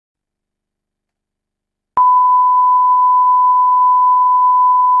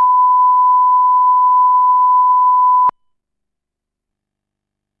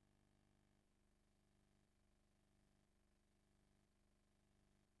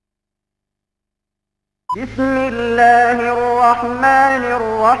بسم الله الرحمن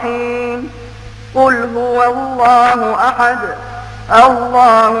الرحيم. قل هو الله أحد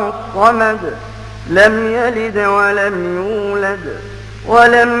الله الصمد لم يلد ولم يولد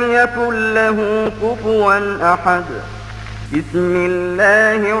ولم يكن له كفوا أحد. بسم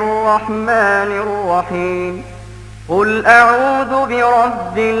الله الرحمن الرحيم. قل أعوذ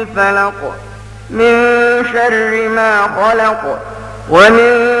برب الفلق من شر ما خلق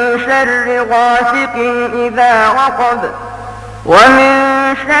ومن شر غاسق إذا وقب ومن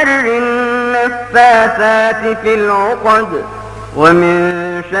شر النفاثات في العقد ومن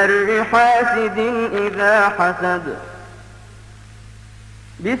شر حاسد إذا حسد.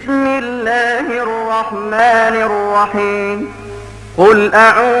 بسم الله الرحمن الرحيم. قل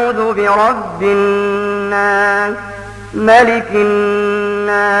أعوذ برب الناس ملك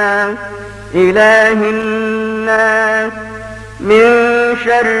الناس إله الناس من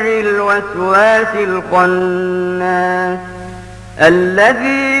شر الوسواس الخناس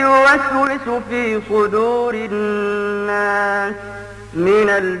الذي يوسوس في صدور الناس من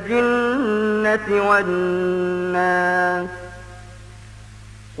الجنة والناس.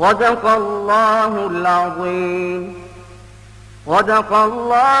 صدق الله العظيم. صدق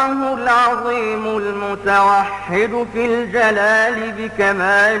الله العظيم المتوحد في الجلال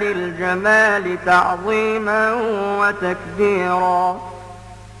بكمال الجمال تعظيما وتكبيرا.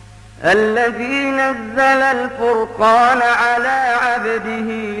 الذي نزل الفرقان على عبده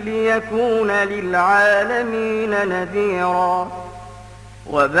ليكون للعالمين نذيرا.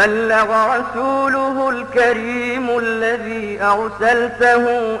 وبلغ رسوله الكريم الذي أرسلته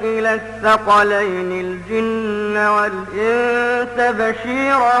إلى الثقلين الجن والإنس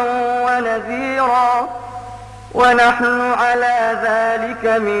بشيرا ونذيرا ونحن على ذلك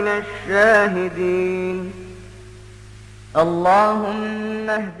من الشاهدين. اللهم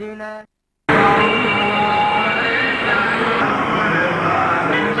اهدنا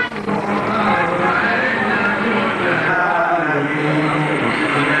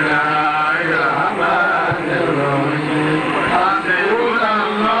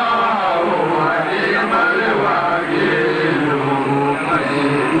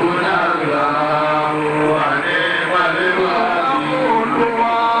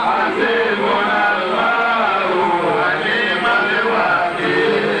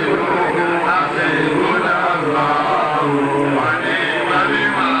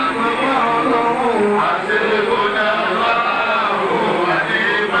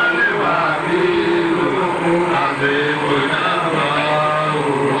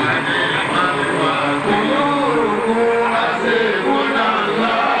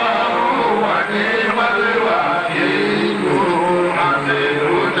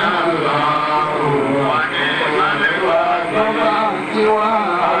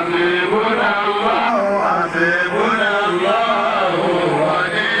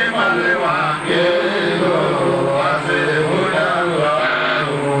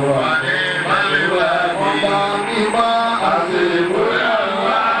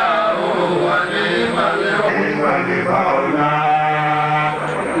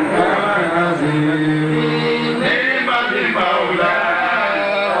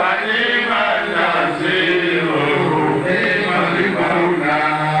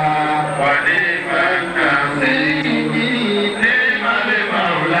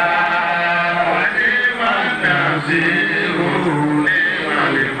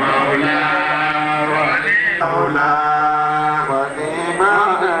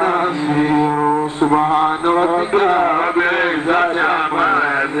سبحان ربك رب العزة عما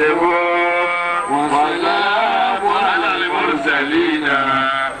يصفون وسلام على المرسلين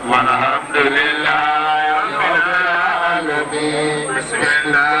والحمد لله رب العالمين. بسم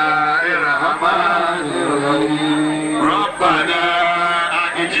الله الرحمن الرحيم. ربنا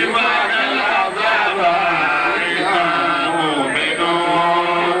أجمعنا العذاب إنا مؤمنون.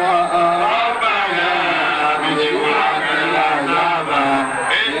 ربنا أجمعنا العذاب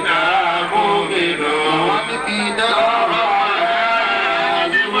إنا مؤمنون.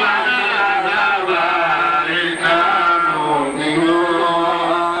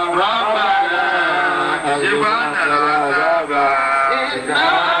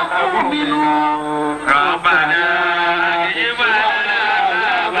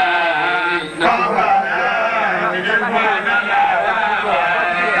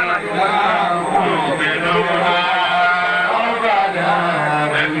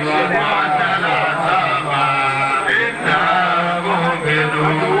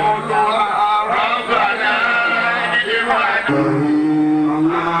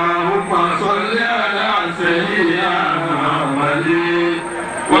 اللهم صل على سيدنا محمد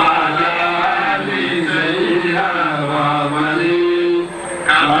وعلى آل سيدنا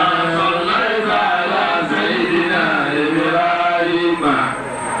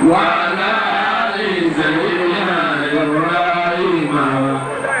وعلى آل سيدنا إبراهيم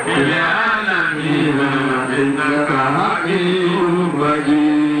في العالمين إنك حميد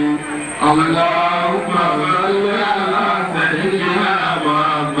مجيد اللهم صل على سيدنا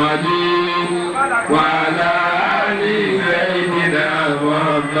محمد وعلى آل سيدنا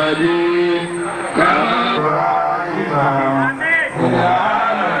محمد كما في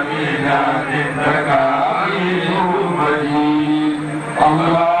العالمين إنك حميد مجيد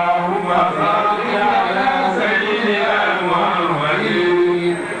اللهم صل على سيدنا محمد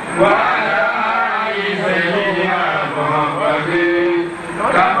وعلى آل سيدنا محمد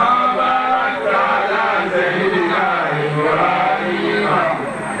كما باركت على سيدنا إبراهيم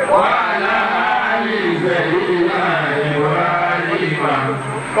وعلى آل سيدنا إبراهيم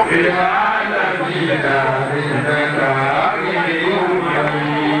في العالمين إنك حميد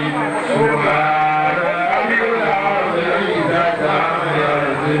مجيد سبحان ربك رب العزة عما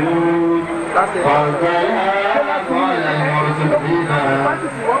يصفون وسلام على المرسلين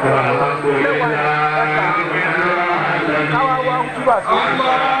والحمد لله رب العالمين الله أكبر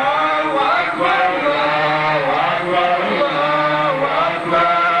الله أكبر الله أكبر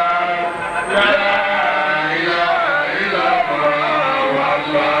لا إله إلا الله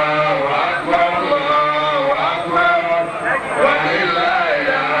والله أكبر الله أكبر ولله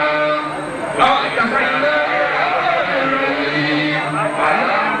الحمد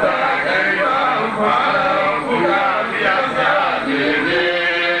ألم تر كيف فعل ربك بأصحاب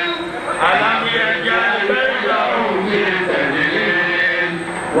الفيل ألم يجعل بينهم في سجين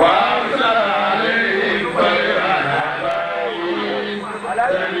وأرسل عليهم طيرا أبابيل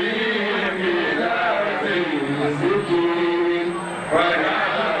ترميهم بحجارة من سجيل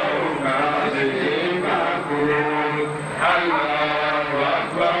وجعلهم كعصف مأكول الله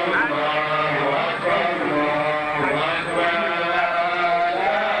أكبر الله أكبر الله أكبر لا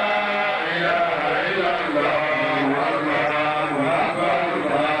إله إلا الله والله أكبر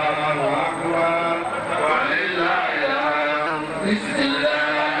الله أكبر ولله الحمد بسم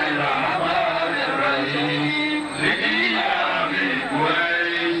الله الرحمن الرحيم لإيلاف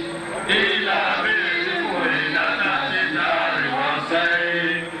قريش إيلافهم رحلة الشتاء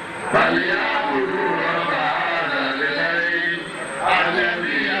والصيف فليعبدوا رب هذا البيت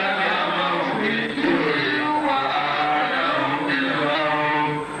الذي أطعمهم من جوع وآمنهم من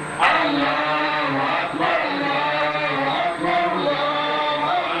خوف الله أكبر الله أكبر الله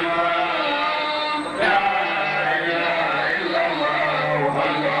أكبر لا إله إلا الله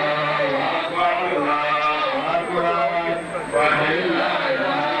والله أكبر الله أكبر ولله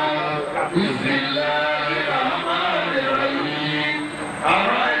الحمد بسم الله الرحمن الرحيم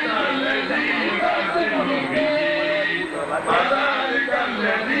أرأيت الذي يكذب بالدين فذلك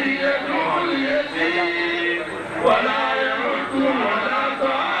الذي يدعو اليتيم ولا يرد على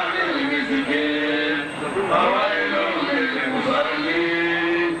طعام المسكين فويل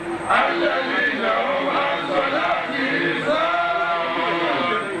للمصلين الذين هم عن صلاتهم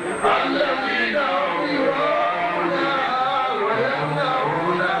ساهون الذين هم يراءون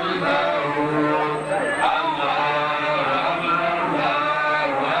ويمنعون الماعون الله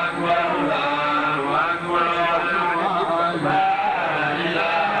أكبر الله أكبر لا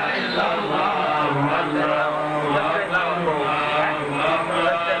إله إلا الله والله أكبر الله أكبر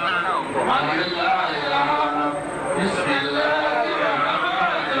ولله الحمد بسم الله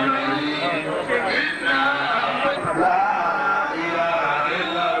الرحمن الرحيم إنا لا إله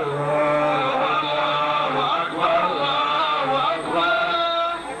إلا الله الله أكبر الله أكبر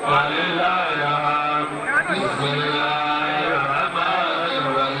ولله الحمد بسم الله الرحمن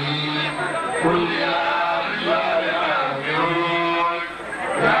الرحيم قل يا عباد الكافرون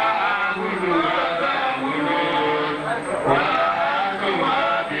لا أعبد ما تعبدون ولا أنتم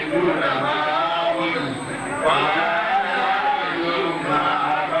عابدون ما أعبد ولا أنا عابد ما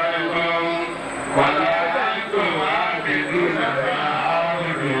عبدتم ولا أنتم عابدون ما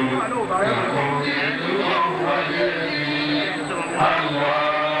أعبد لكم دينكم ولي دين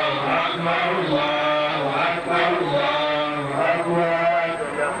الله أكبر الله أكبر الله أكبر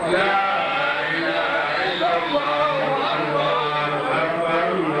لا إله إلا الله الله أكبر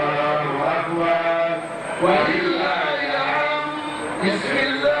الله أكبر ولله الحمد بسم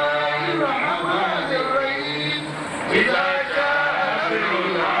الله الرحمن الرحيم إذا جاء نصر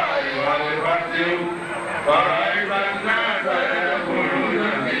الله والفتح ورأيت الناس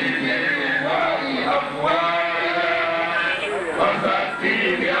يدخلون في دين الله أفواجا فسبح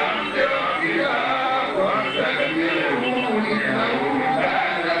بحمد ربك واستغفره إنه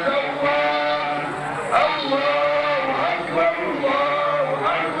كان توابا الله أكبر الله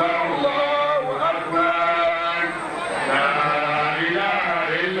أكبر الله أكبر لا إله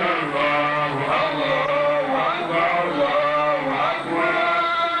إلا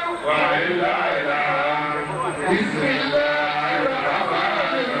بسم الله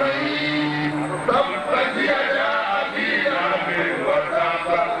الرحمن الرحيم تبت يدا أبي لهب وتب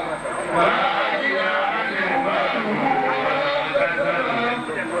ما أغنى عنه ماله وما كسب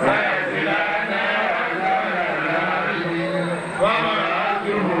سيصلى نارا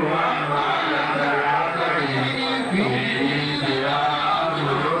وامرأته حمالة الحطب في جيدها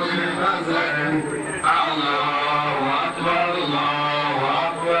حبل من مسد الله أكبر الله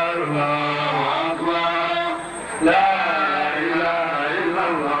أكبر الله أكبر لا إله إلا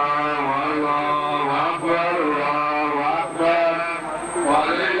الله والله أكبر الله أكبر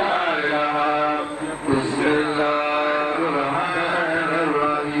ولله الحمد بسم الله الرحمن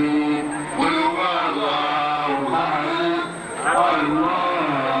الرحيم قل هو الله أحد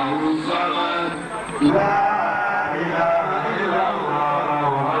الله الصمد لا إله إلا الله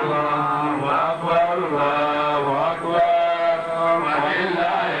والله أكبر الله أكبر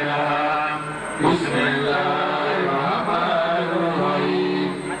ولله الحمد بسم الله الرحمن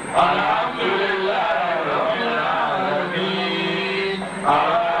الرحيم الحمد لله رب العالمين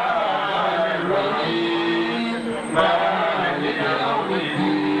الرحمن الرحيم مالك يوم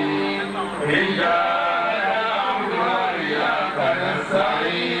الدين إياك نعبد وإياك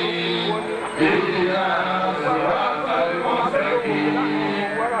نستعين اهدنا الصراط المستقيم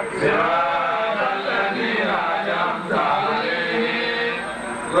صراط الذين أنعمت عليهم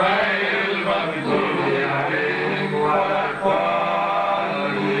غير المغضوب عليهم ولا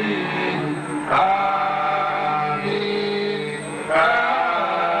الضالين آمين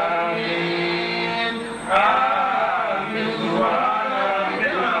آمين آمين سبحان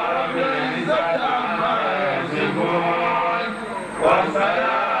ربك رب العزة عما يصفون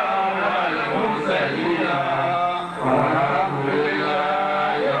وسلام على المرسلين والحمد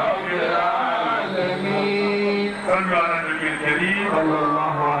لله رب العالمين صلوا على النبي الكريم صلى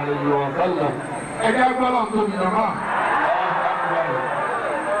الله عليه وسلم ẹgbẹ́ gbọ́dọ̀ tó mi lọ́mọ́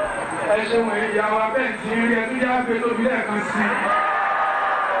ẹ ṣeun ìyá wa bẹ́ẹ̀ tí rí ẹ tó yá gbé tóbi lẹ́ẹ̀kan sí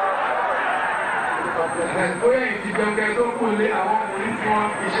bóyá ìdìjọkẹ tó kù lé àwọn ọkùnrin tí wọn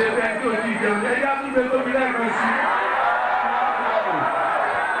ìṣe bẹ́ẹ̀ tí ò ní ìjẹun ẹjá tún gbé tóbi lẹ́ẹ̀kan sí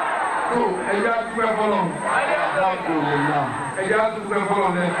tó ẹjá dúpẹ́ fọlọ́ ẹjá dúpẹ́ fọlọ́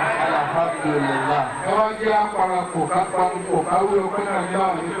lẹ́ẹ̀kan ẹ wá jẹ́ àparapọ̀ kápákọ̀ káwé ọpẹ́ náà ní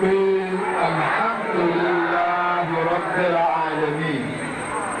àwọn ní pé alhamdulillahi rabbil alamin.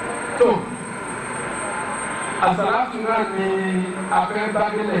 tó àsàlátù náà ni afẹ́ bá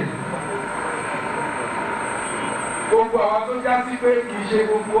délẹ̀ gbogbo àwọn tó já sí pé kì í ṣe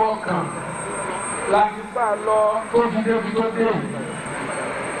gbogbo ọkàn láti bá a lọ tó fi débi tó dé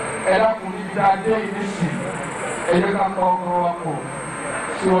ẹ dákun níbi tá a dé ìnísìn ẹ jẹ́ ká pa ọkàn wa pọ̀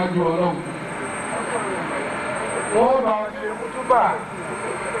síwájú ọlọ́run. wọ́n bá wọn ṣe kútúbà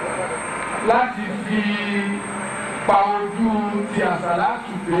láti fi pa ojú ti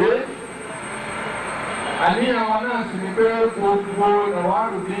àsàlátù dé. àníyàn wa náà sì ni pé gbogbo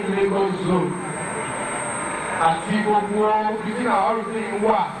Nawarudeen Lagos zone àti gbogbo ibi Nawarudeen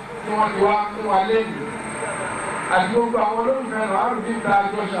wà tí wọ́n ti wá fún wa lẹ́yìn àti gbogbo àwọn olólùfẹ́ Nawarudeen ta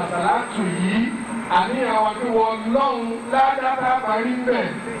àjọ ṣàṣàlátù yìí àníyàn wa tí wọ́n lọ́hùn ládàá parí bẹ́ẹ̀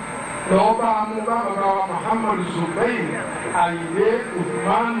lọ́wọ́ bá mú bá bàbá wa Muhammadu Zubair Ayinde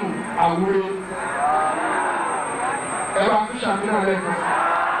Usmanu Awure ẹ bá tún ṣàmìnà lẹ́nu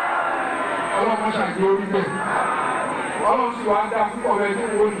ọlọ́mọ ṣàgbé orí bẹ́ẹ̀ ọlọ́run sì wá dá púpọ̀ bẹ́ẹ̀ tó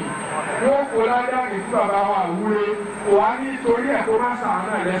wọ́n ní wọ́n kó ládàá ní fún bàbá wa Awure kò wá nítorí ẹ̀ kó má sàánú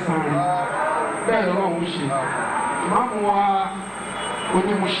ẹ̀ lẹ́sàn-án rẹ̀ bẹ́ẹ̀ lọ́wọ́ ṣe ìmáàmù wa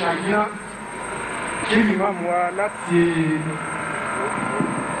onímọ̀ṣàgíyá kí ni ìmáàmù wa láti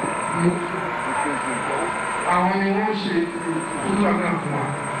àwọn ni wọ́n ṣe ìtútù àgbà fún wa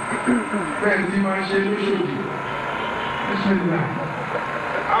bẹ́ẹ̀ tí máa ṣe lóṣòdì ẹ̀ṣẹ̀lá.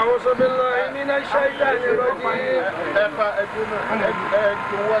 أعوذ بالله من الشيطان الرجيم.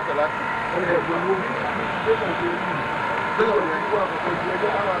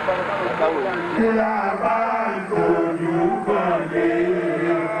 Tí a bá ń tọ́jú kọ́lé,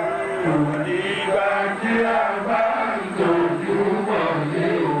 kò ní gbà tí a bá ń tọ́jú kọ́lé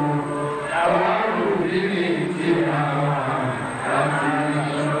o. Nawarudeen ti àwọn àti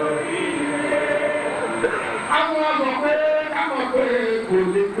ìṣòrí. Àwọn ọmọ pé káwọn pé kò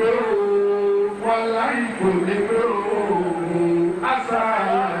lè pé o, wọ́n láì kò lè pé o. Àṣà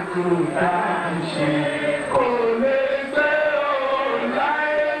tó dá ṣe kò lè pé o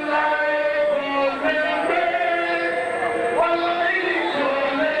láéláé kò lè pé. Wọ́n láì kò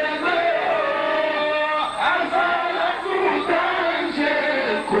lè pé o. Àṣà tó dá ṣe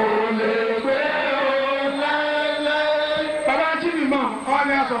kò lè pé o láéláé. Bàbá Jíbi mọ̀ ọ́ ní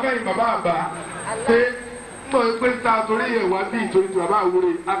fẹ́ sọ fẹ́yìn bàbá àgbà pé mọ̀ pé ta torí ẹ̀wà bí ìtorí tí bàbá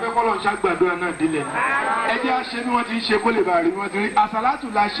Awure afẹ́kọ́lọ́ ṣàgbàdúrà náà délẹ̀ ẹ jẹ́ àṣẹ bí wọ́n ti ń ṣe kó lè bá rí bí wọ́n ti rí àsàlátù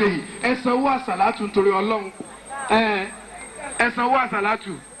la ṣe yìí ẹ sanwó àsàlátù nítorí Ọlọ́run ẹ sanwó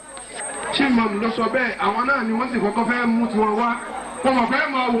àsàlátù ṣé mọ̀mù ló sọ bẹ́ẹ̀ àwọn náà ni wọ́n sì kọ́kọ́ fẹ́ mú tiwọn wá wọ́n mọ̀ fẹ́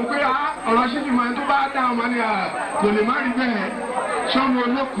mọ̀ wò pé ọ̀rọ̀ ṣíbi mọ̀ tó bá dá ọmọ ní kò lè má rí bẹ́ẹ̀ ṣọ́mọ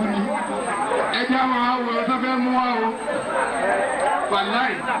olókùn ni ẹ jẹ́ àwọn àwòrán tó fẹ́ mú wá o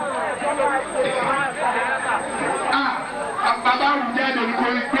wàláì bàbá òun jáde ní kò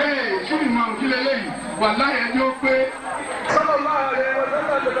rí pé ṣíbi mọ̀ kí lélẹ́yìn wàláì ẹjọ́ pé. صلى الله عليه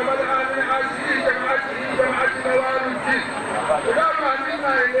وسلم تقبل من عزيز جمعة نوارودين اللهم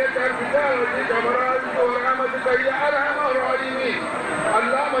منا إليك الكتاب وجمراتك ورحمتك يا أرحم الراحمين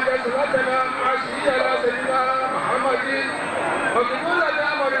اللهم اجعل صلاتنا عزيزة على سيدنا محمد وقل لنا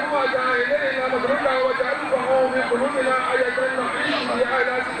مرحوما إلينا مدركا وجعله من قلوبنا آية نعيش بها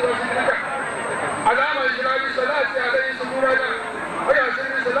على ذكرك اللهم اجعل بصلاتي عليه سرورنا ويسر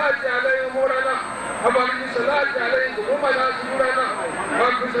بصلاتي عليه أمورنا وبارك بصلاتي عليه ذنوبنا سرورنا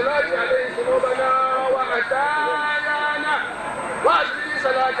وبارك بصلاتي عليه ذنوبنا وعتايانا وأسر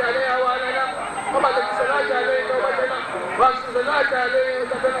بصلاتي عليه أواننا وبارك بصلاتي عليه توبتنا وأسر بصلاتي عليه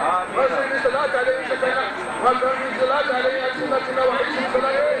وتقنا وأسر بصلاتي عليه شكنا وأسر بصلاتي عليه ألسنتنا وعيش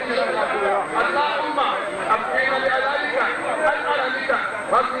بصلاتي اللهم أبقينا بألالك الألالك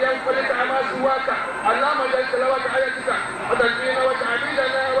وأبقي ينفلك عما سواك اللهم اجعل تلاوة آياتك وتنبينا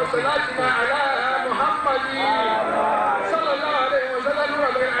وتعبيدنا وصلاتنا على محمد صلى الله عليه وسلم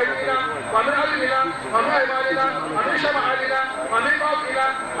نور بين أيدينا ومن علمنا ومن أيماننا ومن شمائلنا ومن فوقنا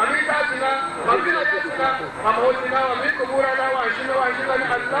ومن تحتنا ومن أجلنا وموتنا ومن قبورنا وعشنا وعشنا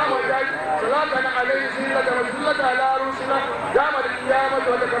اللهم اجعل صلاتنا عليه سنة وسنة على رؤوسنا يوم القيامة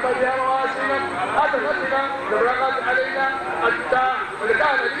وتكبر بها مواسينا حسنتنا تبرقت علينا حتى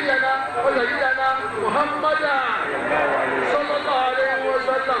ولكان نبينا وسيدنا محمدا صلى الله عليه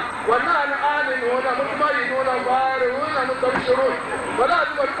وسلم ونحن آمنون مطمئنون ظاهرون مستبشرون ولا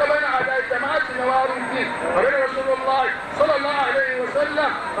تفرق بين أعداء جماعة نوارودين وبين رسول الله صلى الله عليه وسلم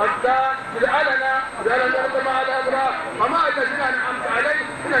حتى جعلنا مع الأبرار وما الذين أنعمت عليهم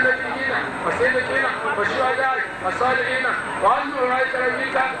من النبيين والصديقين والشهداء والصالحين وأنت رأيت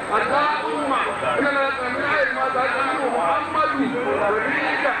ربك اللهم إننا من غير ما تقدمه محمد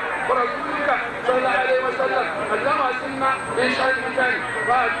ونبيك ورسولك صلى الله عليه وسلم اللهم أسلمنا من شر المكان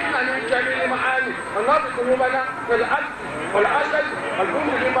وأجلنا من جميع المعاني ونرض قلوبنا بالعدل والعسل الكل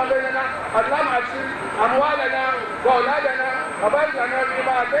فيما بيننا اللهم أبصر أموالنا وأولادنا وباركنا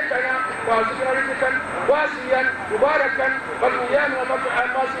فيما آتيتنا وارزقنا رزقا واسعا مباركا والقيام ومرفعا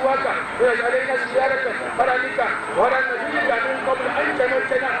ما سواك ويجعلنا سيارة فرانك ورا نبيك من قبل أن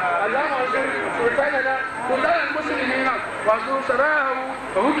تموتنا اللهم انصر سلطاننا كل المسلمين وانصر سراءه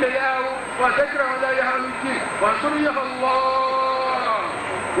ووكلاءه وذكره لا يهام الدين وانصر يا الله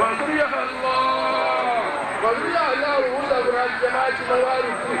وانصر يا الله وانصر الله وانصر الجماعة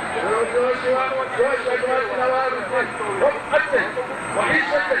نوارودين وجماعة نوارودين وحتى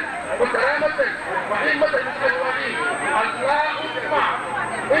وحيشة وكرامة وحيمة للمسلمين اللهم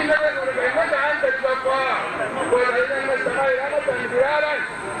إنك أنت الجبار وإلينا من السماء رحمة انفرارا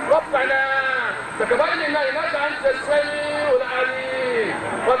ربنا تقبل منا إنك أنت السميع العليم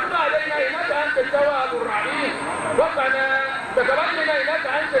وتب علينا إنك أنت التواب الرحيم ربنا تقبل منا إنك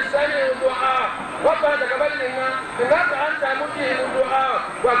أنت السميع الدعاء ربنا تقبل منا إنك أنت مجيب الدعاء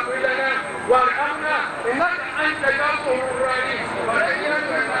واغفر لنا وارحمنا إنك أنت الغفور الرحيم ولكن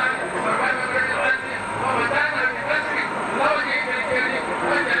ومتعنا بكسرك ووجهك الكريم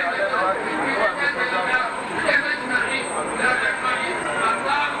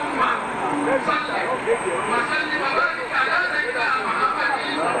وسلم وبارك على سيدنا محمد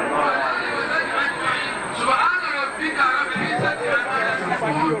وعلى اله وصحبه اجمعين سبحان ربك رب العزه عما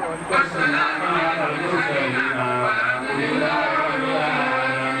يصفون والسلام على المرسلين والحمد لله رب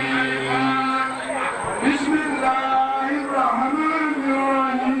العالمين بسم الله الرحمن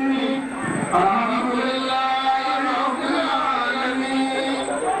الرحيم الحمد لله رب العالمين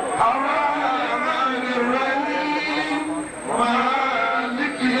الرحمن الرحيم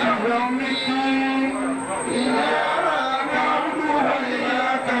مالك يوم الدين إياك نعبد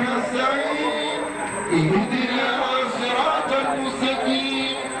وإياك نستعين اهدنا الصراط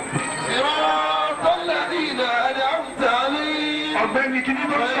المستقيم صراط الذين أنعمت عليهم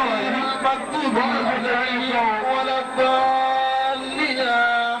غير المغضوب عليهم ولا الضالين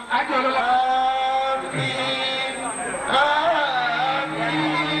آمين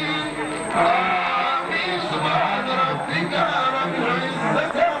آمين آمين سبحان ربك رب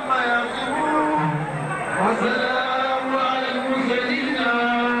العزة عما يصفون وسلام على المرسلين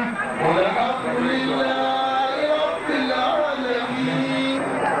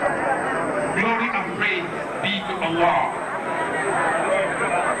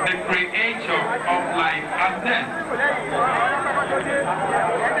And then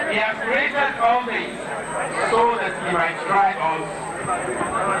He has created all this so that He might try us,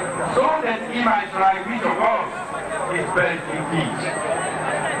 so that He might try which of us is best indeed.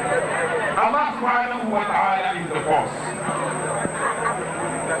 Allah subhanahu wa ta'ala is the boss.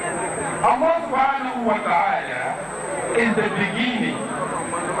 Allah subhanahu wa ta'ala is the beginning.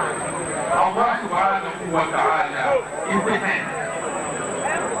 Allah subhanahu wa ta'ala is the end.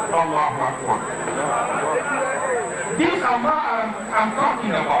 Allahu Akbar. This Allah I'm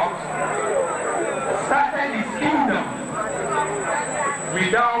talking about started His kingdom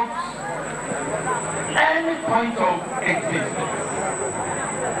without any point of existence.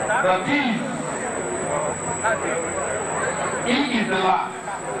 That is, He is the last,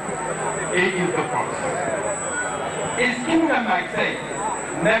 He is the first. His kingdom, I say,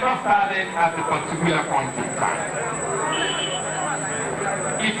 never started at a particular point in time.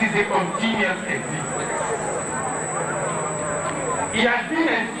 It is a continuous existence. He has been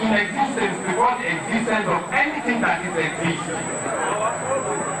in existence before the existence of anything that is existing.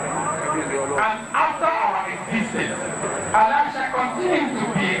 And after our existence, Allah shall continue to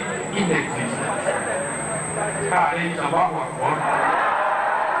be in existence.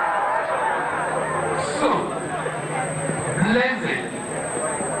 So, blessed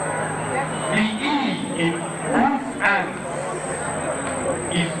the He in whose hands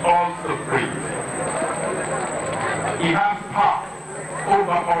is also great. He has power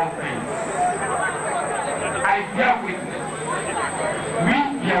over all things. I bear witness. We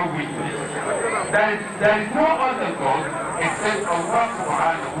bear witness. There is no other God except Allah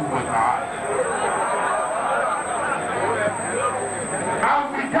subhanahu wa ta'ala. And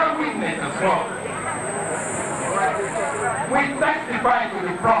we bear witness as well. We testify to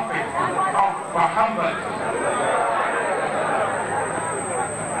the Prophet of Muhammad,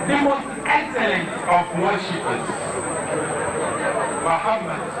 the most excellent of worshippers.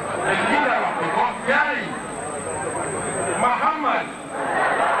 Muhammad, the leader of the God-fearing. Muhammad,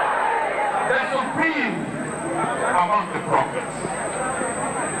 the supreme among the prophets.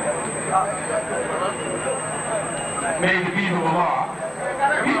 May the peace of Allah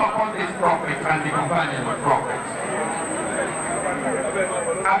be upon this prophet and the companion of prophets.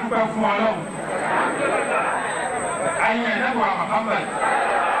 Adúgbò fún Ọlọ́run. Ayé ẹ̀dẹ́gbọ̀ Muhammad.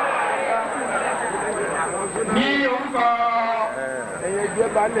 Ní orúkọ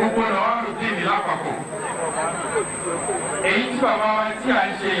gbogbo Nawarudeen lápapọ̀. Èyí tí bàbá wa tí à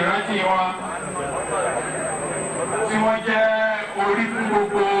ń ṣe ìrántí wọn, tí wọ́n jẹ́ orí fún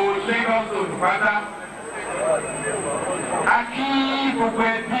gbogbo Lagos olùpátá. A kí gbogbo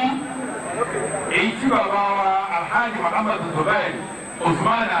ẹbí, èyí tí bàbá wa Alhaji Muhammad Zubair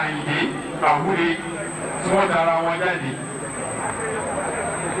Usman Ayinde Awure tí wọ́n dára wọn jáde.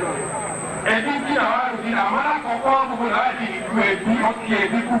 Ẹbí tí Nawarudeen àwọn alákọ̀ọ́kọ́ gbogbo láti ìlú ẹbí ọtí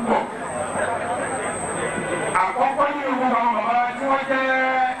ẹbí púpọ̀. Àkọ́kọ́ nínú gbogbo àwọn bàbá tí wọ́n jẹ́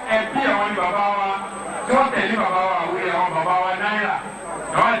ẹbí àwọn ni bàbá wa tí wọ́n tẹ̀lé bàbá wa Awure àwọn bàbá wa náírà.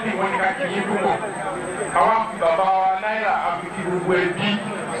 Àwọn ẹbí wọn ni ká kì í púpọ̀. Àwọn àfi bàbá wa náírà àfi kí gbogbo ẹbí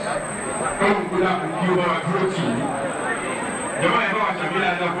lóhùn kó dàpọ̀ kí ó bá wa dúró tì í. Ìjọba ìbá wa ṣàbí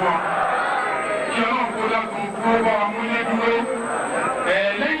láti fún wa. Kí ọlọ́run kó dàpọ̀ kó bá wa mú ní dúró.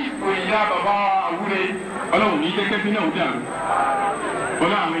 Lẹ́yìn ìpò ìyá bàbá Awure, ọlọ́run ní jẹ́ kẹ́bí náà dàrú.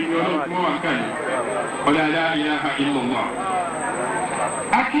 Ọlá àwọn ènìyàn ọlọ́run tí wọ́n wà káyìí. Ọlá la ilaha illallah.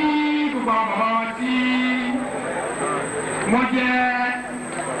 A kí gbogbo àwọn bàbá wa tí wọ́n jẹ́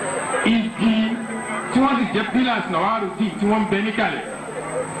igi tí wọ́n sì jẹ́ pillars Nawarudeen tí wọ́n ń bẹ níkàlẹ̀.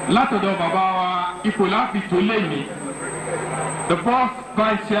 Látọ̀dọ̀ bàbá wa ipò láfi tó lẹ́yìn. The first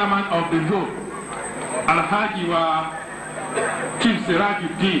vice chairman of the zone, Alhaji wa Chief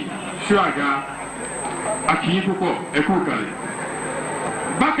Sirajuddin Shuaga, akí púpọ̀ ẹ̀kú kalẹ̀.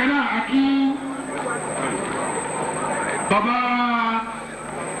 Bákan náà akí bàbá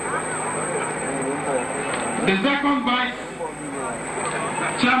the second vice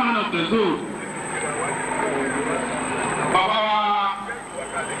chairman of the zone, bàbá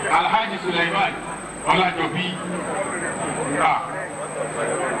Alhaji Suleiman Olajobi.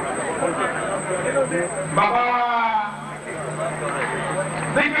 Bàbá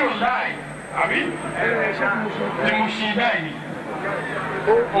Zikrullah, àbí? Ni mo ṣe báyìí.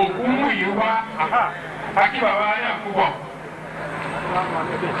 Òkú mú yìí wá, akí bàbá náà púpọ̀.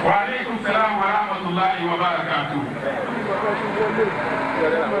 Wa alaikum salam wa rahmatullahi wa barakatuh.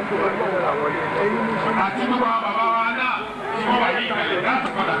 Àti gbogbo àwọn bàbá wa náà tí wọ́n wà ní ìkàlẹ̀ láti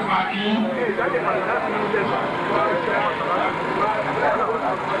padà tó máa kí.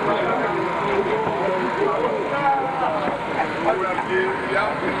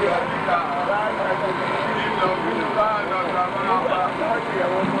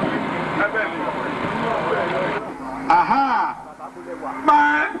 Aha!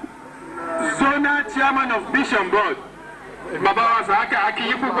 My zonal chairman of Vision Board. Baba wa saka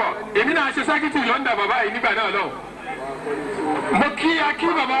akiyi púpọ̀. Èmi náà ṣe secretary London baba yìí nígbà náà lọ. Mo kí akí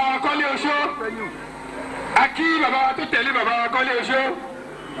baba wa Kọ́lé Oṣó. Akí baba wa tó tẹ̀lé baba wa Kọ́lé Oṣó.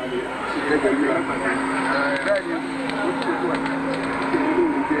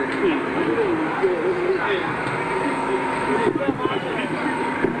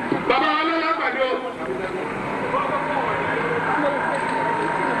 Baba wa ló yá pàdé o.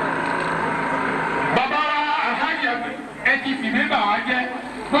 Baba wa Alhaji ẹtì fìdí bà wá jẹ́.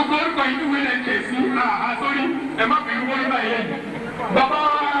 Gbogbo orúkọ inú wẹlẹ tẹ sí àhásórí ẹ má fi wọlé báyìí lẹ́yìn. Baba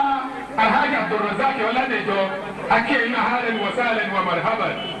wa Alhaji Abdulrazak Ọládẹjọ akéyìn ahalen wa sahlan wa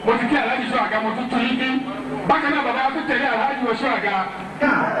marhaban. Mo ti kí Alhaji sọ àga mo tún tún yín bí. Bákan náà baba wa tún tẹ̀lé Alhaji wọ sọ àga.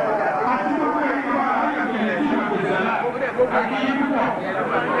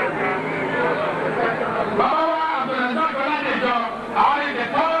 Baba wa Abdulrazak Ọládẹjọ àwọn ẹ̀dẹ̀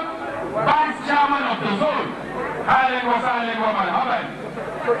tó vice chairman of the zone. Ahlan wa sahlan wa marhaban.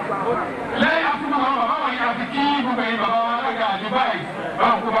 Lẹ́yìn àtúmọ̀ àwọn bàbá wọn yà fi kí gbogbo ẹ̀yin bàbá wa lọ́gà Dubai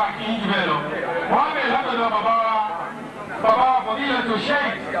báwọn kó bá kí jù bẹ́ẹ̀ lọ. Wọ́n bẹ̀ látọ̀dọ̀ bàbá wa Fadilatu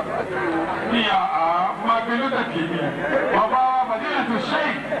Sheikh ní àmàgbélú tẹ̀kì mi. Bàbá wa Fadilatu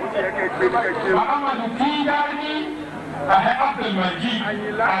Sheikh Muhammadu Tijani Abdulmajid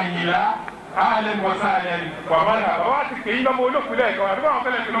Ayila ahlan wa sahlan wa marhaban. Bàbá wa ti pè é lọ́mọ olókùn lẹ́ẹ̀kan àdúgbò àwọn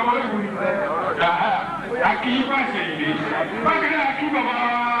fẹ́lẹ̀ fi lọ́mọ olókùn. Akíyí bá ṣe ìdè. Bákan náà kí bàbá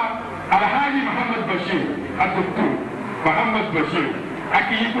Alhaji Muhammad Bashir Dr. Muhammad Bashir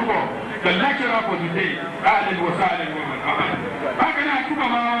akíyí púpọ̀ the lecturer for today ahlan wa sahlan wa marhaban. Bákan náà kí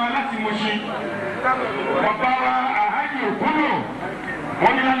bàbá láti Mọ̀ṣí bàbá Alhaji Òkúrò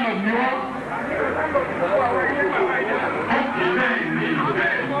wọ́n ní lánàá ní wọ́n.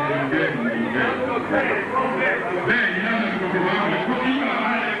 Bẹ́ẹ̀ ni lánàá ní gbogbo wọn kò kí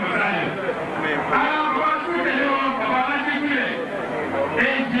bàbá rẹ̀ kọ̀ sáyẹ̀. Àwọn bàbá tún tẹ̀lé wọn bàbá láti gbìlẹ̀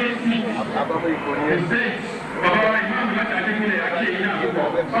AJC Estate bàbá ìmáàmù láti Adégbìlẹ̀ àti èyí náà púpọ̀.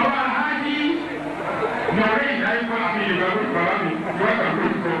 Bàbá Alhaji Nọ̀rẹ́ ìdáyébọ̀ àmì ìgbàlódé bàbá mi wọ́n kà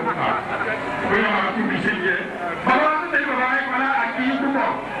lóko bóyá wàá tún mi ṣe jẹ. Bàbá tún tẹ̀lé bàbá Ayékọ́lá akíyí púpọ̀.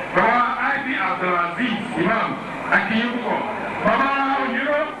 Bàbá Ibi Abdulaziz Imam akíyí púpọ̀. Bàbá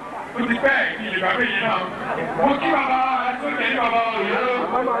Òyìnbó ó ti pẹ́ ìdílé bàbá yìí náà. Mo kí bàbá tó tẹ̀lé bàbá Òyìnbó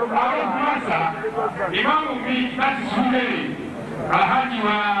Arọ́gbọ́nsá ìmáàmù mi láti Súlẹ̀rẹ̀ Alhaji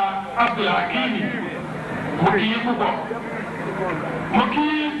wa Abdulhakeem mo kí yín púpọ̀. Mo kí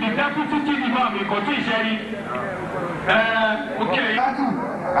the deputy chief imam kò tí ì ṣe rí. Mo kí ẹ̀yìn.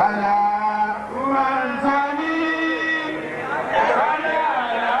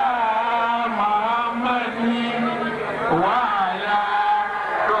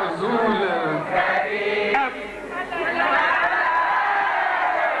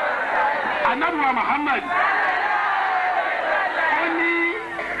 Anabiwa Muhammad ó ní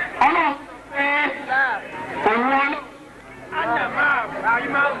ọlọ́run òun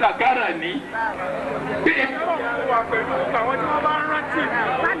ọlọ́run dàgárà ní bí ìfọwọ́ wà pẹ̀lú àwọn tí wọ́n bá ń rántí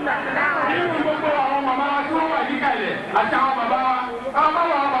nínú gbogbo àwọn màmá tí wọ́n wà níkàlẹ̀ àti àwọn bàbá wa àwọn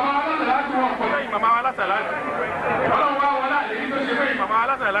bàbá wa alásàlátù wọn pọ̀ lẹ́yìn màmá alásàlátù ọlọ́run wá wọlé àlèyé tó ṣe fẹ́yìn màmá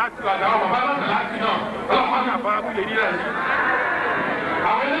alásàlátù àtàwọn bàbá alásàlátù náà ọlọ́run má kà fara kú lè rí rẹ̀ sí.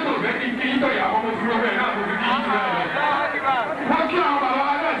 Àwọn elétò bẹ́ẹ̀ kí n kí yín tó yà àwọn ọmọ dúró bẹ́ẹ̀ náà kò fi kí yín tó yà lọ. Wọ́n kí àwọn bàbá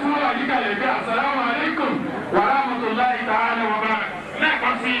wa náà tí wọ́n wà níkàlẹ̀ bí assalamu alaikum wa rahmatullahi ta'ala wa barakatuh.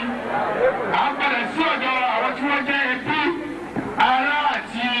 Lẹ́ẹ̀kan sí àwọn padà sí ọ̀dọ̀ àwọn tí wọ́n jẹ́ ẹbí ará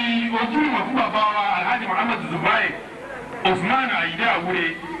àti ojúlùmọ̀ fún bàbá wa Alhaji Muhammad Zubair Usman Ayinde Awure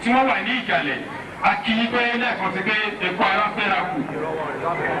tí wọ́n wà ní ìkàlẹ̀ akíyí pé lẹ́ẹ̀kan sí pé ẹ̀kọ́ ara fẹ́ra kù.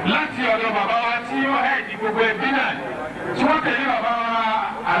 Láti ọ̀dọ̀ bàbá wa tí wọ́n hẹ́ẹ̀dì gbogbo ẹbí náà tí wọ́n tẹ̀lé bàbá wa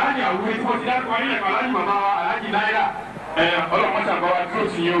Alhaji Awure tí wọ́n ti dárúkọ nílẹ̀ kan Alhaji bàbá wa Alhaji Náírà ọlọ́run ṣàbá wa dúró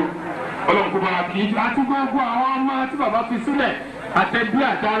sí yìí o ọlọ́run kó bá wa kí àti gbogbo àwọn ọmọ tí bàbá fi sílẹ̀ àtẹ̀bí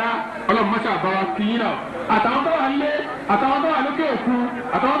àtara ọlọ́run ṣàbá wa kí yín náà àtàwọn tó wà nílé àtàwọn tó wà lókè òkun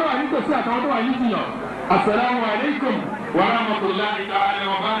àtàwọn tó wà nítòsí àtàwọn tó wà níjìyàn assalamu alaikum wa rahmatullahi ta'ala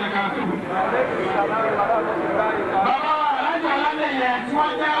wa barakatuh. Bàbá Alhaji Ọládẹ̀yẹ tí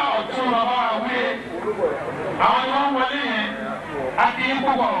wọ́n jẹ́ ọ̀tún bàbá Awure àwọn ni wọ́n wọlé yẹn á kí í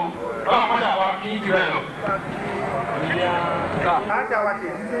púpọ̀ o ọlọ́run mọ́jà wa kí í jù ẹ lọ.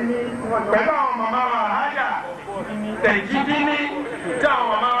 Pẹ̀lú àwọn màmá wa Alhaja Tẹ̀jídínní tí àwọn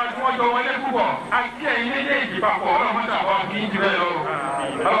màmá wa tí wọ́n jọ wọlé púpọ̀ á kí ẹ̀yin méjèèjì papọ̀ ọlọ́run mọ́jà wa kí í jù ẹ lọ.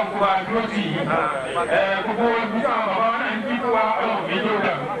 Ọlọ́run kó wa dúró tì í. Gbogbo ibi tí àwọn bàbá wa náà ń kí fún wa ọlọ́run mi yóò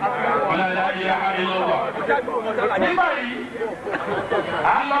dà. ولا لا إله إلا الله. nígbà yìí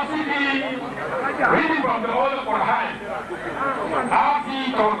a lọ síbi reading from the Holy Quran. a fi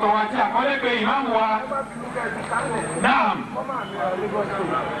tọ̀wọ̀tọ̀wọ̀ àti àkọlé pé ìmáàmù wa náà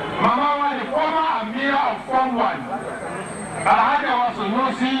màmá wa ni former Amira of Form 1 Alhaja wa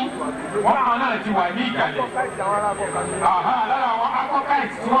Sunusi wọn àwọn náà ti wà ní ìkàlẹ̀. lára àwọn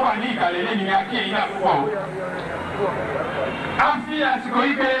akọ́kàìtì tí wọ́n wà ní ìkàlẹ̀ lẹ́yìn ní akéyìn náà pọ̀. a fi àsìkò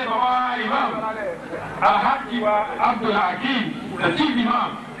yìí pé bàbá imam Alhaji wa Abdul Hakim the chief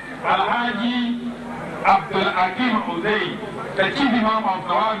imam Alhaji Abdul Hakim Uzey the chief imam of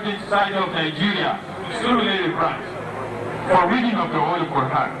the Nawarudeen Society of Nigeria Surulere branch for reading of the Holy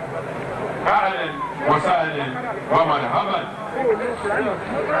Quran. أهلا وسهلا ومرحبا.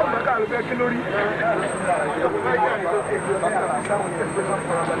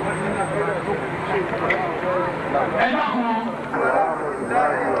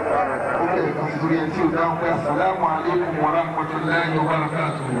 السلام عليكم ورحمة الله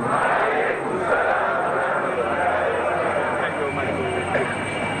وبركاته.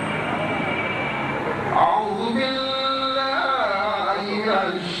 أعوذ بالله من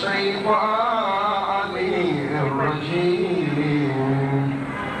الشيطان الرجيم.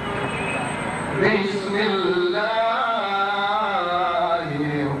 بسم الله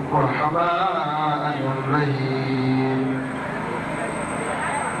الرحمن الرحيم.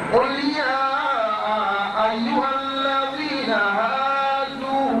 قل يا أيها الذين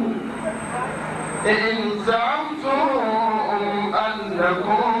هادوا إن زعمتم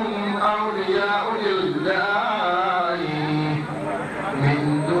أنكم أولياء لله من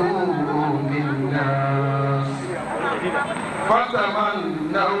دون الناس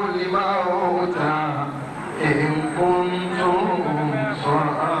فتمنوا الموت إن كنتم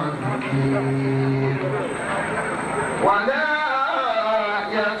صادقين ولا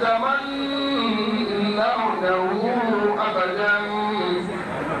يتمنونه أبدا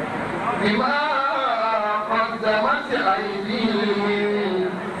بما قدمت أيديهم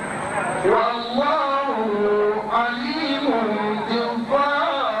والله عليم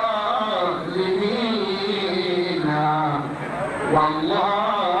بالظالمين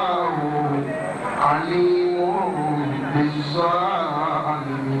والله عليم بالظالمين.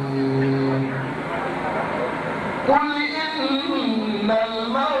 قل إن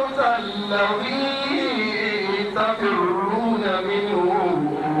الموت الذي تفرون منه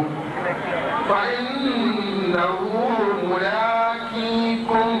فإنه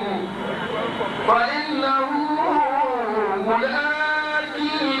ملاقيكم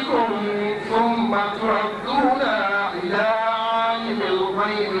ثم تردون إلى عالم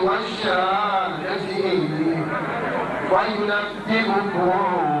الغيب والشهادة وينبئكم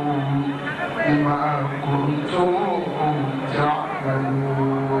بما كنتم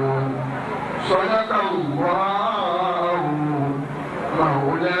تعملون. صدق الله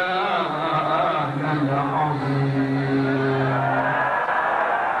مولانا العظيم.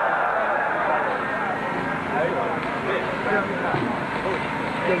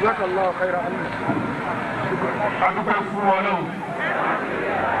 جزاك الله خيرا. adúpẹ́ fún Ọlọ́run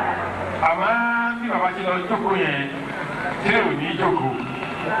àmọ́ bí bàbá ti lọ jókòó yẹn ṣé ò ní jókòó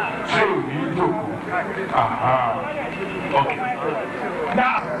ok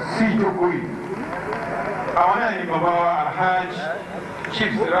náà sí ìjókòó yìí àwọn náà ní bàbá wa Alhaji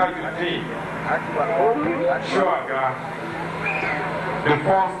Chief Sirajuddin Shoaga the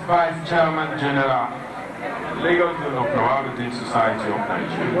first Vice Chairman General Lagos Zone of Nawarudeen Society of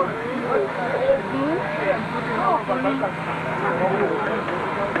Nigeria.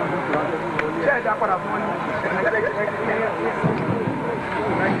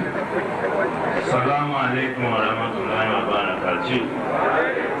 Assalamu alaikum wa rahmatullahi wa barakatuh.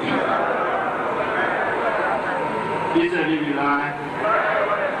 Bismillah.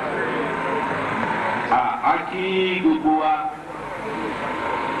 Aki gbogbo wa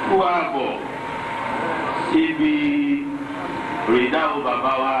kú àbọ̀ síbi Fidau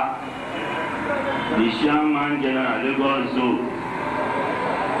bàbá wa the Chairman General Lagos Zone.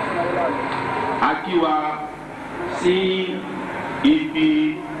 Aki wa sí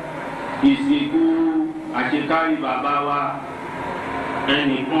ibi ìsìnkú àṣekárí bàbá wa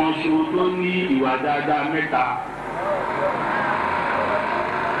ẹnìkan ṣo tó ní ìwà dáadáa mẹ́ta.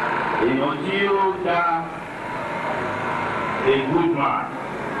 Èèyàn tí ó dá a good man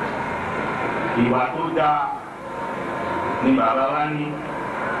ìwà tó dá ni bàbá wa ní.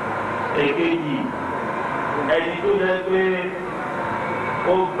 Èkejì ẹni tó jẹ́ pé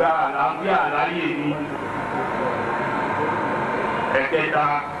ó gba àlàáfíà láyé ni. Ẹ̀kẹta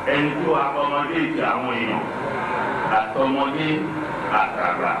ẹni tó akọmọdé ti àwọn èèyàn àtọmọdé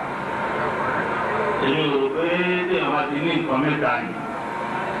àtàgbà èmi rò pé téèyàn bá ti ní nǹkan mẹ́ta yìí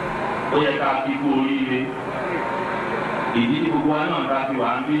ó yẹ ká fi kú oríire ìdí tí gbogbo wa náà ká fi wà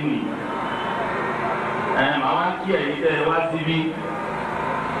ń bí nìyí. Màá wá kí ẹ̀yin tẹ́ ẹ wá síbí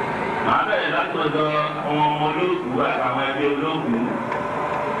màá bẹ̀rẹ̀ látọ̀dọ̀ àwọn ọmọ olóògùn àtàwọn ẹgbẹ́ olóògùn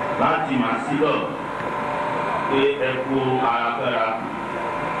láti mà sílọ̀ pé ẹ kú arafẹ́ra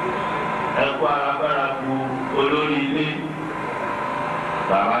kú olórí ilé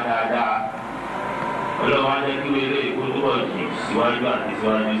bàbá dáadáa ọlọ́wọ́ ajẹ́ kí wọlé èkó tó bọ̀ jù síwájú àti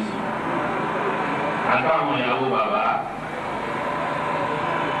síwájú sí. Àtàwọn ìyàwó bàbá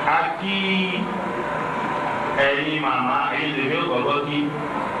a kí ẹ̀yin màmá ẹ̀yin lèmi ò kọ́kọ́ kí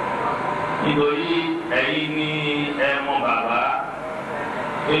nítorí ẹ̀yin ní ẹ mọ̀ bàbá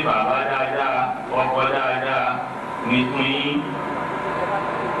pé bàbá dáadáa ọkọ dáadáa ní fún yín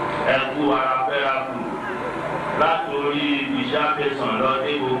ẹ kú arafẹ́ra kù látòrí ìṣàfẹ́sàn lọ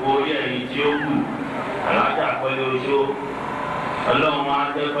dé gbogbo orí ẹ̀yin tí ó kù alájà pẹ̀lú oṣó ọlọ́run máa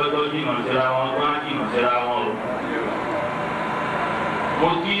tẹ́ pẹ́tọ́ jìnnà síra wọn tó á jìnnà síra wọn o. Mo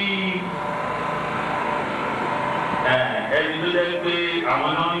kí ẹni tó jẹ́ pé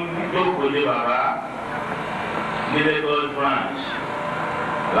àwọn náà ń jókòó lé bàbá ní Lagos branch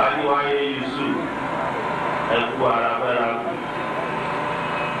láyéwáyé Yusuf ẹ kú arafẹ́ra kù.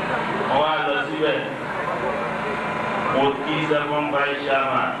 Wọ́n wá lọ síbẹ̀ mo kí second vice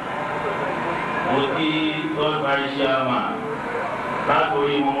chairman mo kí third vice chairman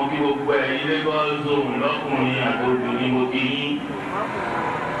látòrí mo kí gbogbo ẹ̀yin Lagos zone lọ́kùnrin àti obìnrin mo kí yín.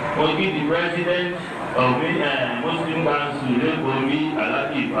 Mo kí the president of Muslim Council lẹ́kọ̀ọ́ mi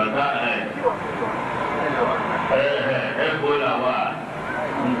Alhaji Fata Ebola wa.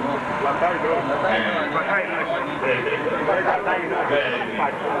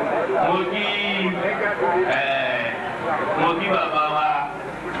 Mo kí bàbá wa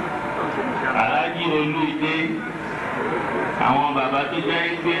Alhaji Olúyìdé àwọn bàbá tó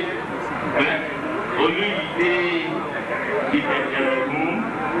jẹ́ pé Olúyìdé ìtẹ̀tẹ̀rẹ̀ fún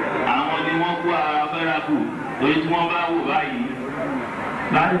àwọn ni wọ́n kó ara fẹ́ra kù lórí tí wọ́n bá wò báyìí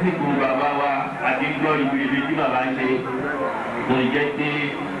lásìkò bàbá wa àti gbọ́ ìbìrìbì tí bàbá ń ṣe tó jẹ́ pé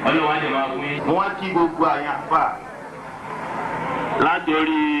ọlọ́wọ́ lè máa pín. Wọ́n kí gbogbo àyànfà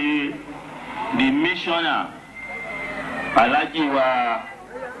látòrí the missioner Alhaji wa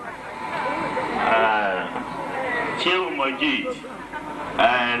Shehu Mojid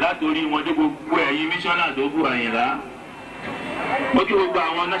látòrí wọn dé gbogbo ẹ̀yin missioner tó kù Àyìnlá. Mo kí gbogbo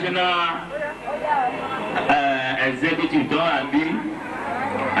àwọn national executive tó wà bí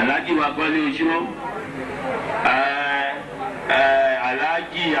Alhaji wa Kọ́lé Oṣó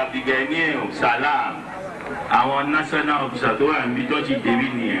Alhaji Abdulgani Salam àwọn national officer tó wà níbi tó ti dèbí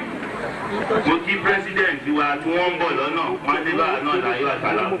nìyẹn. Mo kí president wa tí wọ́n ń bọ̀ lọ́nà mádébà náà láyọ̀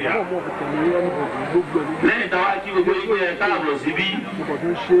àtàlàfíà. Lẹ́yìn táwa kí gbogbo ẹgbẹ́ káàbọ̀ síbí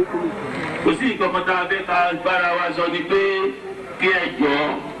kò sí nǹkan kan tá a fẹ́ ká bára wa sọ ni pé kí ẹ jọ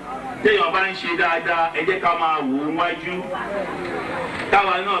téèyàn bá ń ṣe dáadáa ẹ jẹ́ ká máa wò ó wájú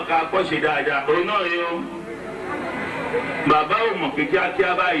táwa náà ká kọ́ ṣe dáadáa òun náà yóò bàbá ò mọ̀ pé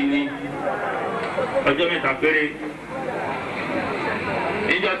kíákíá báyìí ni ọjọ́ mẹ́ta péré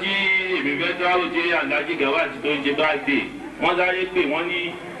níjọ́ tí èmi fẹ́ tó àwọn tí Alhaji Gawat tó ń ṣe báyìí wọ́n sáré pé wọ́n ní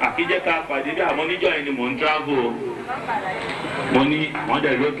àkíjẹ́ ká pàdé bí àmọ́ níjọ́ yẹn ni mò ń travel o mo ní àwọn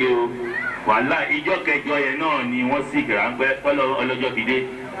dẹ̀ lókè o wàhálà ìjọ́ kẹjọ yẹn náà ni wọ́n sì gbàgbẹ́ ọlọ́jọ́ fìdé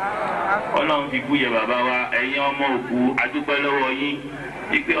Ọlọ́run fi kú yẹ bàbá wa ẹ̀yin ọmọ òkú adúpẹ́ lọ́wọ́ yín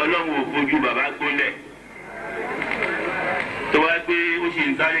wípé Ọlọ́run ò fojú bàbá gbólẹ̀ tó wá pé ó ṣe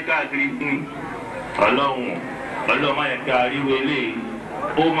ń sáré káàkiri fún Ọlọ́run máa yẹ ká ríro eléyìí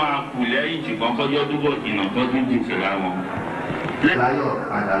ó máa kù lẹ́yìn ṣùgbọ́n kọjọ́ tó bọ̀ jìnnà tó tún jù síra wọn. láyọ̀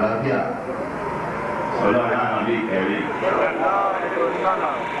àdàlàbíà Ọlọ́run náà lè kẹ́rẹ́.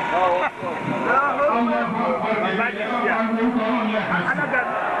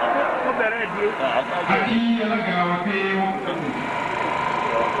 Àti alága wa pé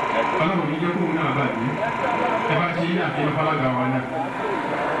Ọlọ́run ní jẹ́ kóun náà bàjẹ́ ẹ bá ṣe ilé àti ìfọlága wa náà.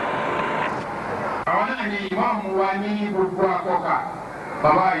 Àwọn náà ni ìmáàmù wa ní gbogbo akọ́kà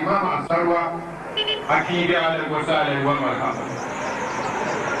bàbá ìmáàmù àṣàrúwá akíndé alẹ́gbọ́sá alẹ́gbọ́n màkà.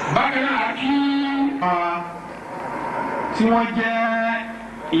 Bákan náà kí tí wọ́n jẹ́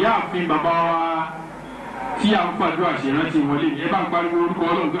ìyáàfin bàbá wa tí a ń pàdé àṣírántí wọlé ẹ bá ń pariwo orúkọ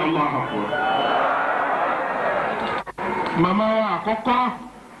Ọlọ́run pé Allahu Akbar. Màmá wa àkọ́kọ́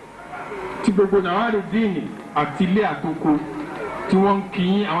tí gbogbo Nawarudeen àti ilé àtòkò tí wọ́n ń kí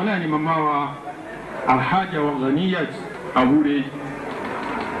àwọn náà ni màmá wa Alhaja wa Ghaniyat Awure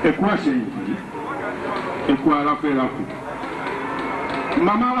ẹ̀kú àṣeyìí ẹ̀kú aráfẹ́rakù.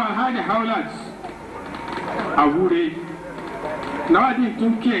 Màmá wa Alhaja Haulat Awure Nawarudeen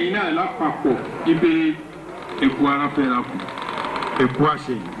tún kí ẹ̀yin náà lápapọ̀ ibẹ̀ ẹ̀kú ara fẹ́ra kù ẹ̀kú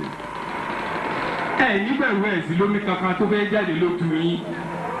àṣẹ ìgbẹ́. Níbẹ̀rù ẹ̀sìn lómi kankan tó fẹ́ jáde lójú yín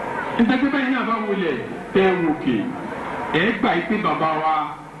nítorí bẹ́ẹ̀ náà bá wọlé tẹ́ wòkè gbà pé bàbá wa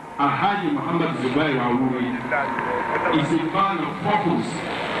Alhaji Muhammad Zubair Awure is a man of purpose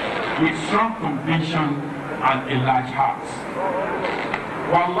with strong conviction and a large heart.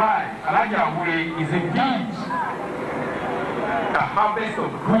 Wallahi, Alhaji Awure is indeed a harvest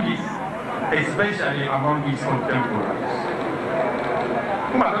of goodies, especially among his contemporaries.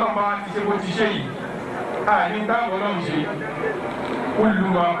 Madalamba ti ṣe bó ti ṣe yìí, àní táwọn náà ṣe,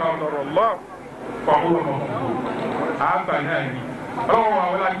 olùwà Allah fọwọ́ ọmọ àgbà náà ni. Ọlọ́run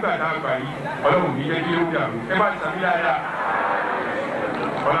àwọn alágbàdá àgbà yìí, Ọlọ́run mi jẹ́ kí ó dàrú. Ẹ bá ti sàmì dáadáa.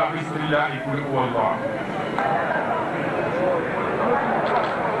 Ọlá bísímílá ìkúlẹ̀ wọ̀ lọ.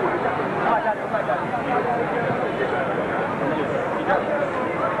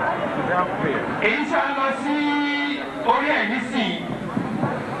 Èyí tí a lọ sí orí ẹ̀ nísìnyí,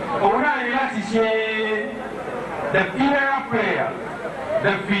 òun náà ní láti ṣe the funeral prayer,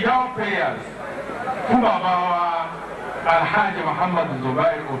 the Fidau prayers fún bàbá wa Alhaji Muhammad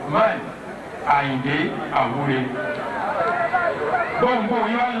Zubair Uthman Ayinde Awure. Gbogbo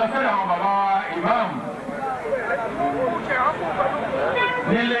yìí wá lọ sọ́dọ̀ àwọn bàbá wa imam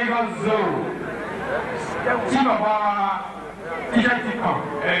ní Lagos Zoo tí bàbá wa iṣẹ́ ti kàn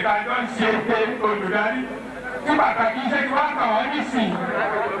ẹ̀ka tó ń ṣe pé olùdarí tí pàtàkì iṣẹ́ tí wọ́n kàn wọ́n nísìn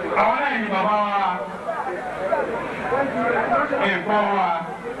àwọn náà ní bàbá wa ẹ̀gbọ́n wa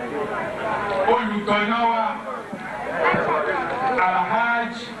olùtọ́ná wa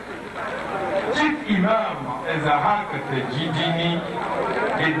Alhaj Chief Imam Ezahak Tejidini,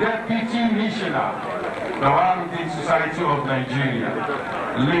 a Deputy Missioner, Nawarudeen Society of Nigeria,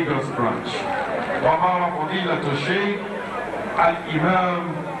 Lagos branch. Wamara Fadilatu Sheikh Al-Imam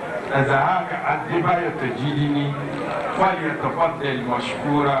Ezahak Adibaya Tejidini, فليتفضل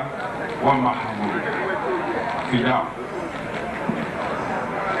مشكورا ومحمود. Fidau.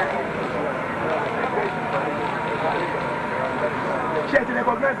 Ṣé ti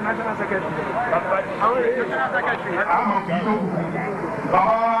recognize national secretary? Àwọn èèyàn national secretary. Àwọn kì í tó kù.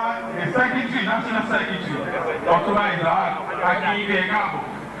 Bàbá the secretary national secretary Ọ̀túnba Ìzàhàk Akínyìnbé Káàbọ̀.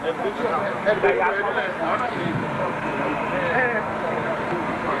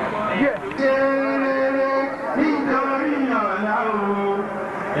 Nítorí ọ̀la o,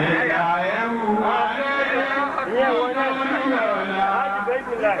 ẹ̀yà ẹ̀wù alẹ́ nítorí ọ̀la,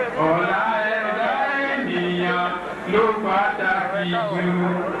 ọ̀la ẹ̀dá ènìyàn ló pàtàkì jù,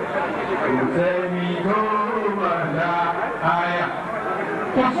 kò sẹ́ni tó wà láàyà.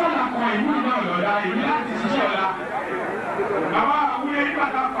 Kò sọ́nà kan ìlú náà lọ́la, èyí láti ṣiṣẹ́ ọ̀la. Bàbá Awure nígbà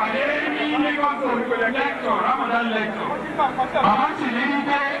tá a pàdé ní Lagos lecture, Ramadan lecture. Bàbá sì lé ní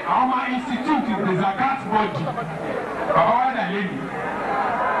pé àwọn máa institute the zakat body. Bàbá wà dà lé mi.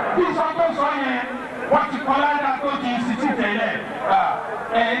 Bí sọ́tò sọ yẹn, wọ́n ti kọ́ ládàá tó ti institute tẹ́lẹ̀.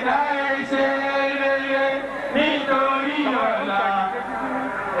 Ẹ̀dá ẹ̀ṣẹ̀ rere nítorí ọ̀la.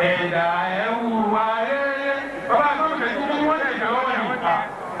 Ẹ̀dá ẹ̀wùwà rere. Bàbá àgbọ̀n fẹ̀ tí wọ́n lè jọ wọ́n yìí.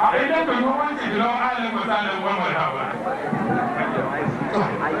 Ẹ̀dá pẹ̀lú wọ́n ti lọ alẹ́ mọ̀sálẹ̀ wọ́n mọ̀ dàbà.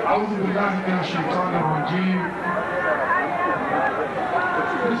 أعوذ بالله من الشيطان الرجيم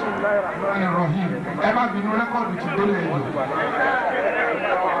بسم الله الرحمن الرحيم ẹ má bínú rẹ́kọ̀dù ti délé ẹ̀jọ̀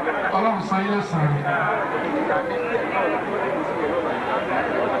ọlọ́run san ilé sàn rẹ̀.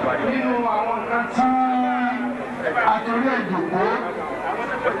 Nínú àwọn nǹkan tí àtòrí ẹ̀jọ̀kó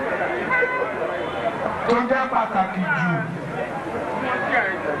tó jẹ́ pàtàkì jù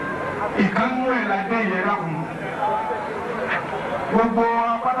ìkànnú ẹ̀ ládé ìyẹ́rà kùn. Gbogbo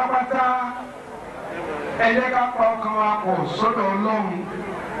wa pátápátá ẹ jẹ́ ká pa ọkàn wa pọ̀ sọ́dọ̀ Ọlọ́run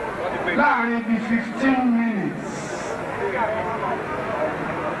láàrin bíi 15 minutes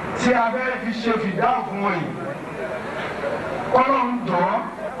tí a fẹ́ fi ṣe Fidau fún wọn yìí. Ọlọ́run jọ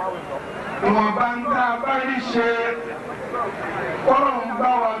ìwọ̀nba ń tá a bá rí ṣe Ọlọ́run bá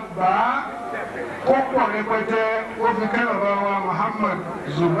wa gbà á kó pọ̀ rẹpẹtẹ ó fi kẹ́ bàbá wa Muhammad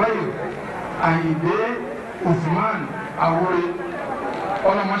Zubair Ayinde Uthman Awure.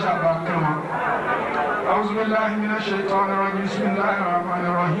 ولا ما شاء الله كما أعوذ بالله من الشيطان الرجيم بسم الله الرحمن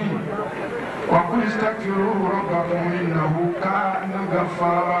الرحيم وقل استغفروا ربكم إنه كان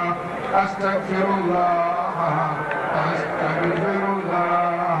غفارا أستغفر الله أستغفر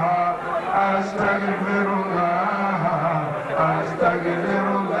الله أستغفر الله أستغفر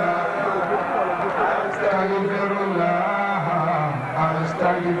الله أستغفر الله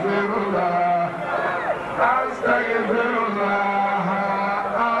أستغفر الله أستغفر الله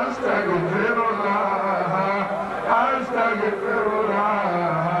أستغفر الله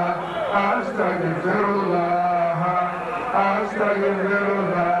أستغفر الله أستغفر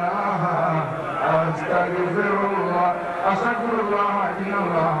الله أستغفر الله أستغفر الله إن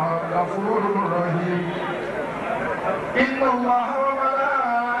الله غفور رحيم إن الله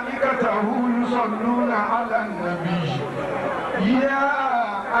وملائكته يصلون على النبي يا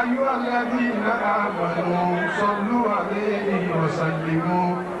أيها الذين آمنوا صلوا عليه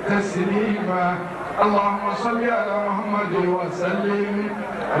وسلموا تسليما اللهم صل على محمد وسلم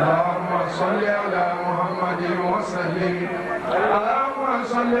اللهم صل على محمد وسلم اللهم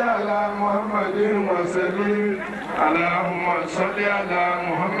صل على محمد وسلم اللهم صل على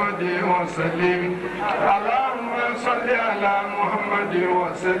محمد وسلم اللهم صل على محمد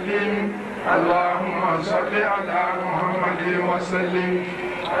وسلم اللهم صل على محمد وسلم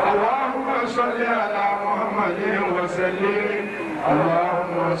اللهم صل على محمد وسلم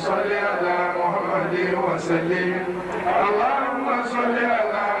اللهم صل على محمد وسلم اللهم صل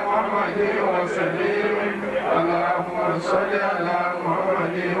على محمد وسلم اللهم صل على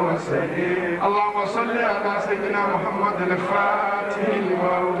محمد وسلم اللهم صل على سيدنا محمد الفاتح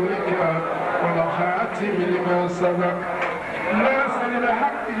لما أغلق والخاتم لما سبق ناصر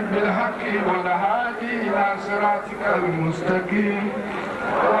الحق بالحق والهادي إلى صراطك المستقيم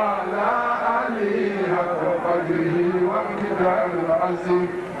وعلى آله حق قدره وامتداد العظيم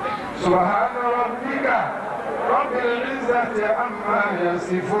سبحان ربك رب العزة عما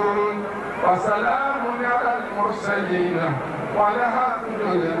يصفون وسلام على المرسلين والحمد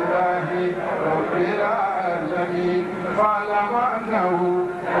لله رب العالمين فاعلم أنه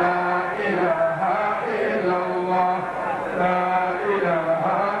لا إله إلا الله لا إله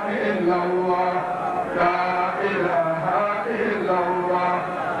إلا الله لا إله إلا الله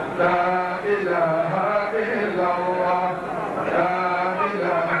لا إله إلا الله لا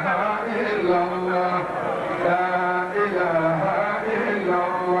إله إلا الله لا إله إلا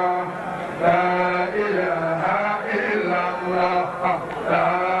الله لا إله إلا الله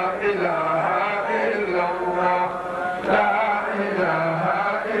لا إله إلا الله لا إله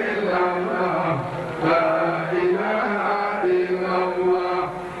إلا الله لا إله إلا الله لا إله إلا الله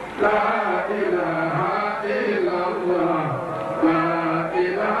لا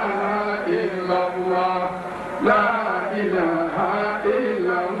إله إلا الله لا إله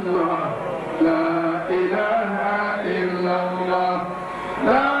إلا الله لا إله إلا الله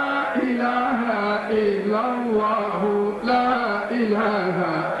لا إله إلا الله لا إله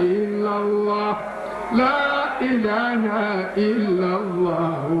إلا الله لا إله إلا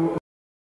الله